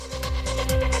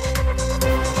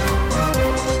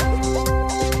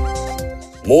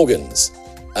Morgans,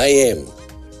 AM,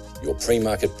 your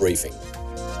pre-market briefing.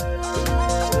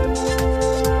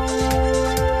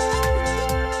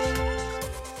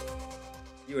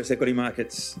 US equity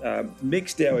markets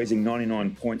mixed, Dow easing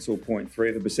 99 points or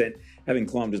 0.3%, having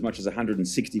climbed as much as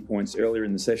 160 points earlier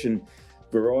in the session.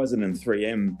 Verizon and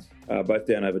 3M both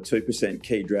down over 2%,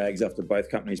 key drags after both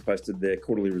companies posted their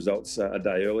quarterly results a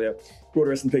day earlier.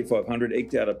 Broader S&P 500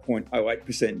 eked out a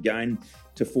 0.08% gain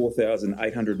to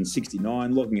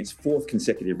 4,869, logging its fourth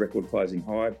consecutive record closing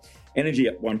high. Energy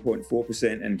up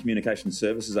 1.4% and communication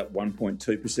services up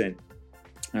 1.2%.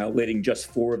 Leading just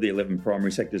 4 of the 11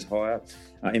 primary sectors higher.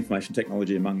 Information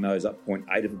technology among those up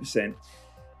 0.8%.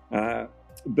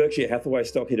 Berkshire Hathaway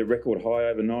stock hit a record high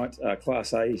overnight.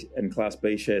 Class A and Class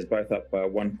B shares both up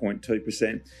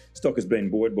 1.2%. Stock has been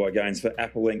buoyed by gains for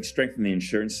Apple Inc., strength in the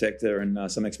insurance sector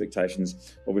and some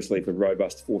expectations, obviously, for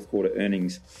robust fourth quarter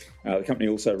earnings. The company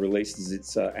also releases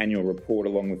its annual report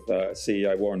along with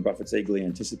CEO Warren Buffett's eagerly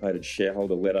anticipated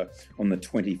shareholder letter on the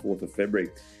 24th of February.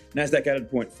 Nasdaq added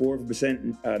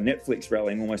 0.4%, Netflix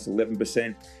rallying almost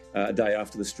 11%, a day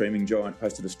after the streaming giant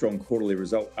posted a strong quarterly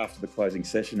result after the closing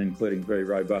session, including very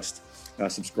robust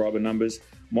subscriber numbers.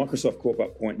 Microsoft Corp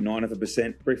up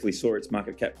 0.9%, briefly saw its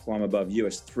market cap climb above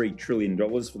US $3 trillion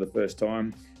for the first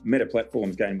time. Meta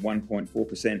Platforms gained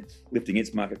 1.4%, lifting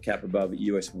its market cap above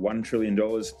US $1 trillion.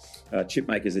 Chip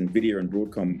makers Nvidia and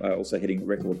Broadcom also hitting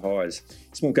record highs.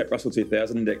 Small cap Russell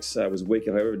 2000 index was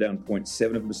weaker, however, down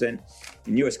 0.7%.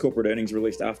 In US corporate earnings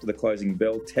released after the closing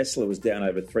bell, Tesla was down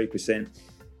over 3%.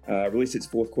 Released its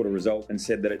fourth quarter result and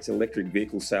said that its electric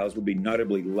vehicle sales would be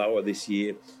notably lower this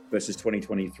year versus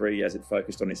 2023 as it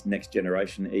focused on its next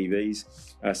generation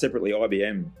EVs. Separately,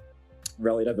 IBM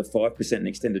rallied over 5% in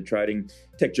extended trading.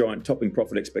 Tech giant topping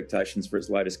profit expectations for its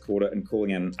latest quarter and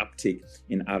calling out an uptick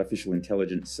in artificial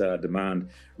intelligence demand.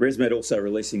 ResMed also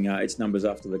releasing its numbers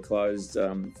after the close.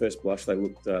 First blush, they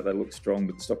looked strong,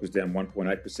 but the stock was down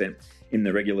 1.8% in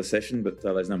the regular session. But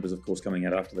those numbers, of course, coming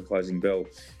out after the closing bell.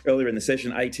 Earlier in the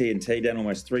session, AT&T down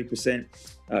almost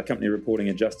 3%. Company reporting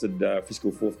adjusted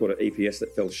fiscal fourth quarter EPS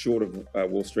that fell short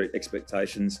of Wall Street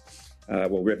expectations.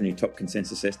 While revenue topped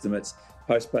consensus estimates.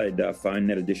 Postpaid phone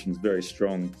net additions very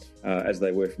strong as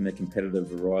they were from their competitor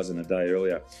Verizon a day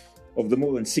earlier. Of the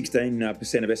more than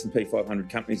 16% of S&P 500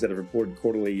 companies that have reported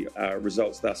quarterly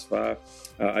results thus far,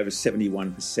 over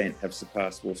 71% have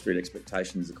surpassed Wall Street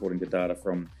expectations, according to data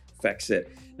from FactSet.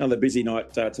 Another busy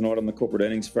night tonight on the corporate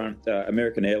earnings front.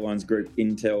 American Airlines Group,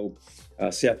 Intel,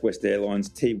 Southwest Airlines,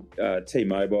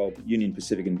 T-Mobile, Union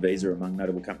Pacific and Visa among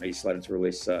notable companies slated to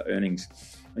release earnings.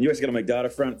 On the US economic data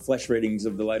front, flash readings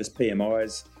of the latest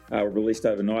PMIs were released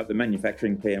overnight. The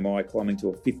manufacturing PMI climbing to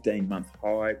a 15-month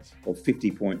high of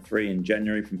 50.3 in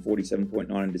January from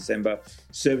 47.9 in December.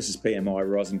 Services PMI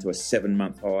rising to a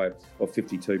 7-month high of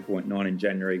 52.9 in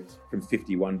January from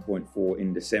 51.4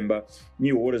 in December.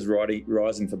 New orders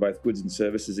rising for both goods and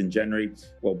services in January,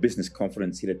 while business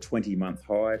confidence hit a 20-month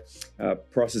high.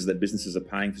 Prices that businesses are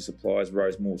paying for supplies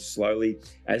rose more slowly,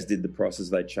 as did the prices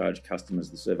they charge customers,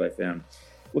 the survey found.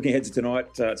 Looking ahead to tonight,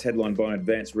 it's headlined by an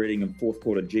advanced reading of fourth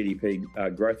quarter GDP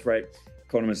growth rate.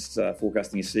 Economists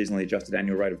forecasting a seasonally adjusted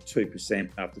annual rate of 2%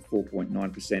 after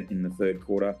 4.9% in the third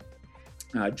quarter.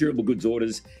 Durable goods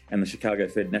orders and the Chicago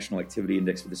Fed National Activity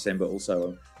Index for December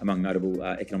also among notable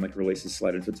economic releases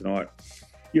slated for tonight.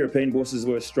 European bourses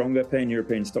were stronger.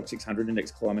 Pan-European Stock 600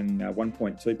 index climbing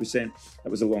 1.2%. That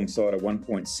was alongside a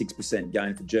 1.6%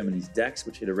 gain for Germany's DAX,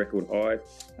 which hit a record high,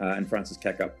 and France's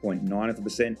CAC up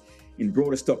 0.9%. In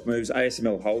broader stock moves,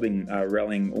 ASML Holding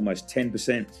rallying almost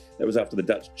 10%. That was after the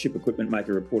Dutch chip equipment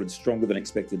maker reported stronger than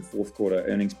expected fourth quarter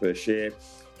earnings per share.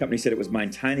 The company said it was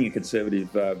maintaining a conservative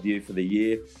view for the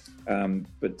year,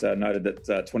 but noted that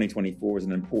 2024 is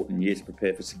an important year to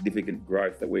prepare for significant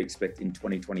growth that we expect in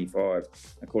 2025,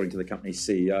 according to the company's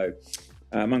CEO.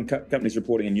 Among companies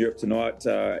reporting in Europe tonight,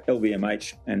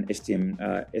 LVMH and STM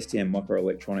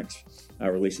Microelectronics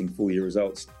are releasing full-year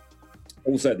results.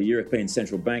 Also, the European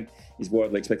Central Bank is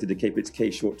widely expected to keep its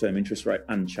key short-term interest rate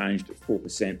unchanged at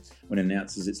 4% when it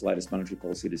announces its latest monetary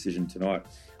policy decision tonight.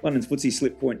 London's FTSE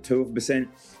slipped 0.2%.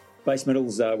 Base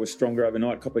metals were stronger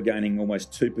overnight, copper gaining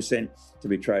almost 2% to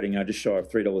be trading just shy of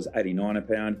 $3.89 a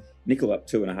pound. Nickel up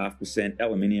 2.5%.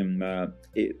 Aluminium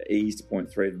eased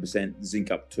 0.3%.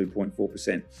 Zinc up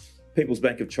 2.4%. People's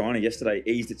Bank of China yesterday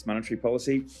eased its monetary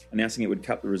policy, announcing it would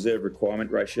cut the reserve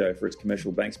requirement ratio for its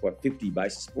commercial banks by 50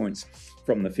 basis points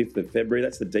from the 5th of February.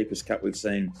 That's the deepest cut we've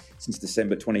seen since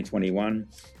December 2021.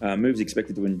 Moves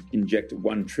expected to inject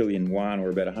 1 trillion yuan, or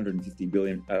about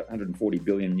 140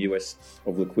 billion US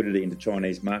of liquidity into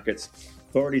Chinese markets.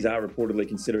 Authorities are reportedly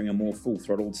considering a more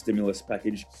full-throttled stimulus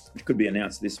package, which could be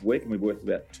announced this week and will be worth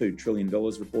about $2 trillion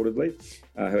reportedly.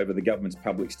 However, the government's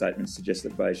public statements suggest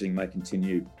that Beijing may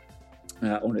continue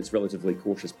on its relatively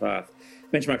cautious path.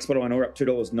 Benchmark spot iron ore up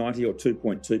 $2.90 or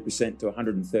 2.2% to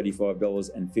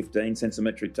 $135.15 a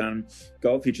metric tonne.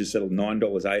 Gold futures settled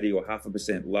 $9.80 or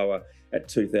 0.5% lower at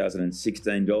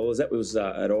 $2,016. That was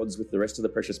at odds with the rest of the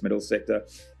precious metals sector.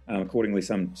 Accordingly,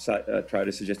 some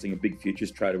traders suggesting a big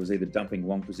futures trader was either dumping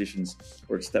long positions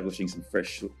or establishing some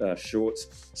fresh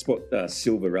shorts. Spot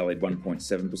silver rallied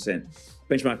 1.7%.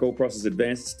 Benchmark oil prices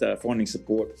advanced, finding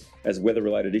support as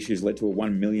weather-related issues led to a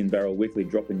 1 million barrel weekly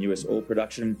drop in US oil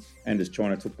production, and as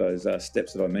China took those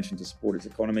steps that I mentioned to support its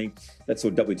economy. That saw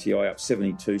WTI up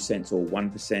 72 cents or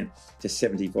 1% to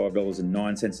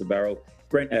 $75.09 a barrel.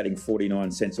 Brent adding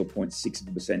 49 cents or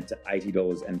 0.6% to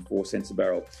 $80.04 a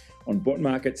barrel. On bond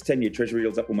markets, 10-year Treasury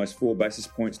yields up almost 4 basis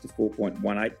points to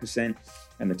 4.18%,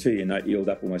 and the 2-year note yield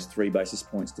up almost 3 basis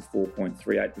points to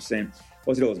 4.38%.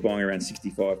 Aussie dollars buying around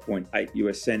 65.8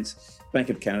 US cents. Bank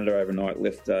of Canada overnight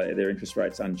left their interest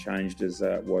rates unchanged as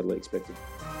widely expected.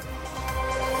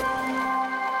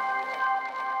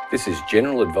 This is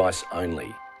general advice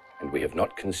only, and we have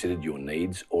not considered your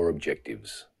needs or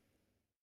objectives.